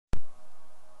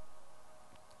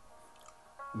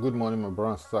Good morning, my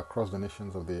brothers and sisters across the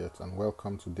nations of the earth, and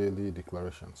welcome to Daily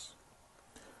Declarations.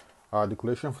 Our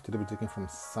declaration for today will be taken from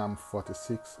Psalm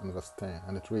 46 and verse 10,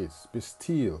 and it reads, "Be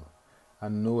still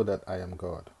and know that I am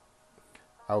God.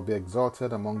 I will be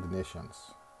exalted among the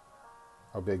nations.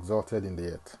 I will be exalted in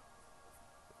the earth."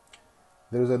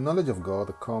 There is a knowledge of God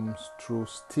that comes through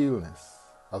stillness,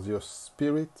 as your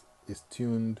spirit is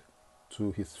tuned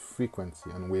to His frequency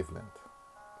and wavelength.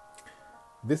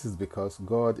 This is because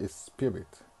God is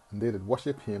spirit, and they that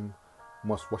worship Him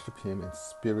must worship Him in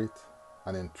spirit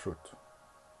and in truth.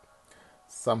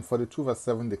 Psalm 42 verse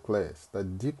 7 declares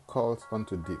that deep calls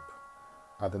unto deep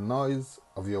at the noise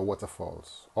of your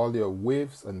waterfalls. All your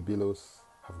waves and billows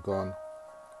have gone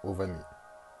over me.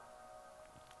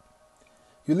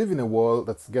 You live in a world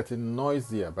that's getting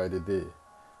noisier by the day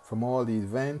from all the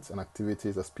events and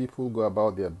activities as people go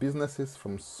about their businesses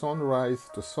from sunrise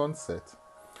to sunset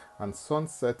and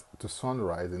sunset to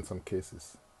sunrise in some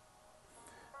cases.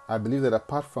 I believe that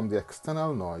apart from the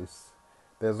external noise,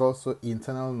 there's also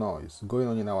internal noise going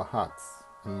on in our hearts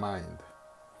and mind,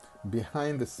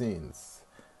 behind the scenes,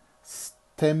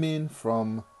 stemming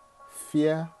from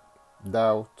fear,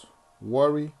 doubt,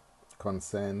 worry,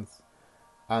 concerns,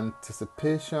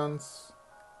 anticipations,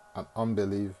 and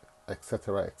unbelief,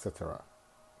 etc., etc.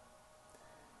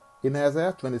 In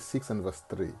Isaiah 26 and verse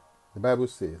 3, the Bible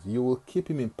says, "You will keep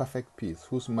him in perfect peace,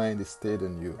 whose mind is stayed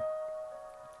on you,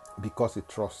 because he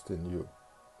trusts in you."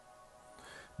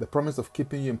 The promise of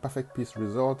keeping you in perfect peace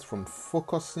results from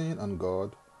focusing on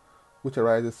God, which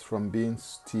arises from being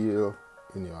still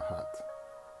in your heart.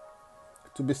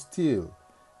 To be still,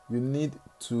 you need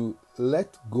to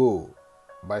let go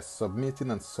by submitting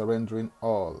and surrendering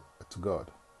all to God.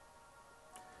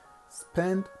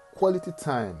 Spend quality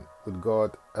time with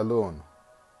God alone.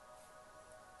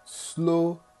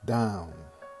 Slow down.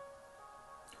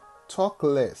 Talk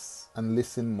less and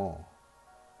listen more.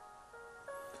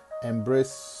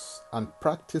 Embrace and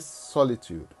practice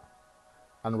solitude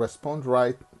and respond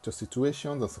right to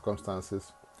situations and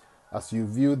circumstances as you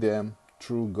view them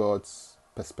through God's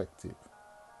perspective.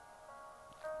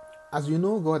 As you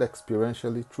know God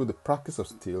experientially through the practice of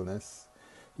stillness,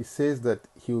 He says that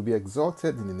He will be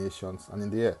exalted in the nations and in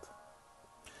the earth.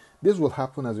 This will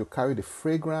happen as you carry the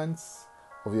fragrance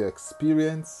of your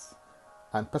experience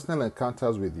and personal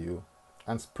encounters with you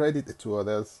and spread it to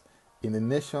others in the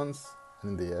nations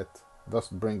and in the earth, thus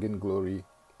bringing glory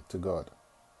to God.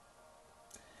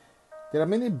 There are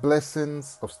many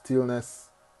blessings of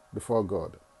stillness before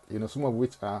God, some of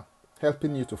which are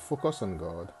helping you to focus on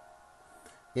God,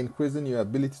 increasing your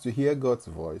ability to hear God's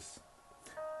voice,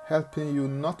 helping you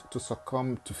not to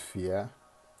succumb to fear,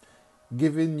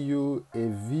 giving you a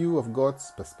view of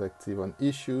God's perspective on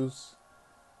issues,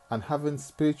 and having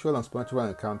spiritual and spiritual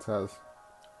encounters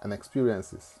and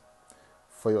experiences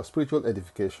for your spiritual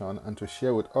edification and to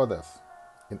share with others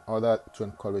in order to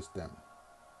encourage them.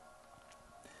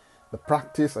 The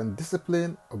practice and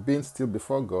discipline of being still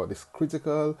before God is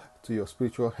critical to your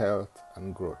spiritual health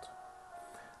and growth.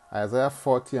 Isaiah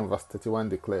 40 and verse 31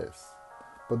 declares,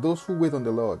 "But those who wait on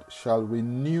the Lord shall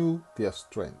renew their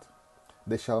strength.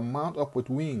 They shall mount up with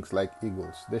wings like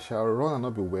eagles. They shall run and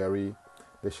not be weary.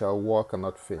 They shall walk and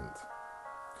not faint."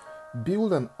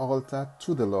 Build an altar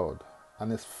to the Lord,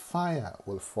 and His fire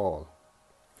will fall.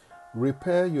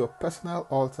 Repair your personal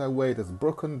altar where it is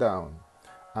broken down,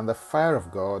 and the fire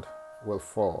of God will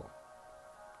fall.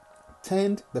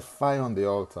 Tend the fire on the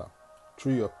altar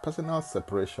through your personal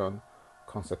separation,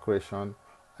 consecration,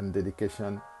 and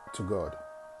dedication to God.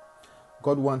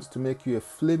 God wants to make you a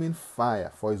flaming fire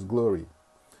for His glory,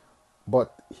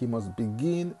 but He must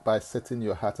begin by setting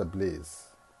your heart ablaze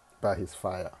by His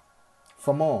fire.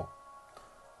 For more,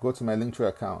 go to my Linktree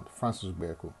account, Francis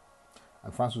Beku,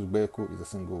 and Francis Beku is a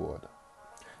single word.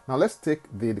 Now let's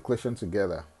take the declaration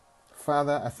together.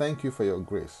 Father, I thank You for Your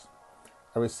grace.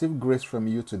 I receive grace from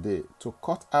You today to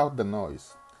cut out the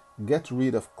noise, get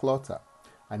rid of clutter,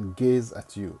 and gaze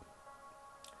at You.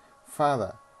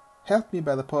 Father, help me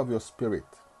by the power of Your Spirit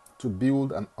to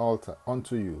build an altar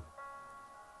unto You,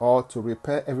 or to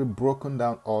repair every broken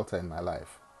down altar in my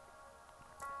life.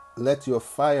 Let Your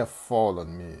fire fall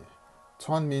on me.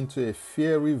 Turn me into a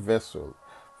fiery vessel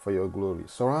for Your glory.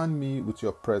 Surround me with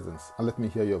Your presence and let me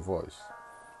hear Your voice.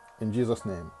 In Jesus'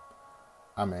 name,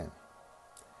 Amen.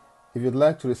 If you'd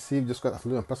like to receive Jesus Christ as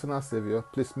Lord and personal Savior,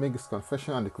 please make this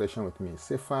confession and declaration with me.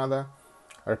 Say, Father,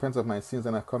 I repent of my sins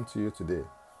and I come to You today.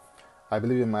 I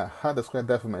believe in my heart that Christ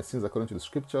died for my sins according to the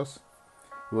Scriptures.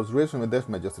 He was raised from the dead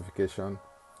for my justification.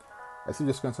 I see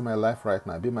Jesus Christ into my life right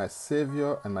now. Be my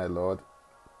Savior and my Lord.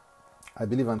 I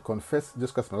believe and confess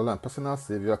Jesus Christ, my Lord and personal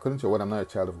Savior. According to Your word, I'm now a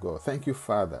child of God. Thank You,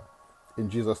 Father, In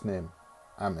Jesus' name,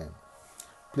 Amen.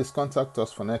 Please contact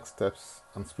us for next steps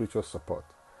and spiritual support.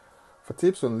 For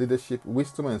tips on leadership,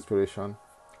 wisdom, and inspiration,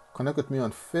 connect with me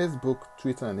on Facebook,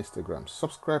 Twitter, and Instagram.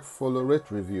 Subscribe, follow, rate,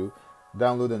 review,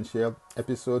 download, and share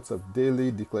episodes of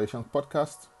Daily Declaration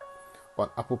Podcast on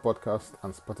Apple Podcast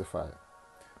and Spotify.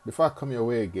 Before I come your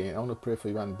way again, I want to pray for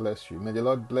you and bless you. May the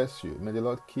Lord bless you. May the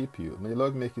Lord keep you. May the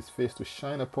Lord make his face to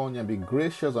shine upon you and be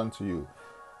gracious unto you.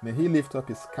 May he lift up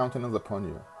his countenance upon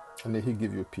you, and may he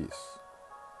give you peace.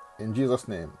 In Jesus'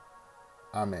 name,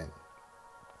 Amen.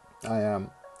 I am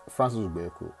Francis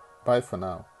Ubeku. Bye for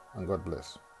now, and God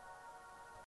bless.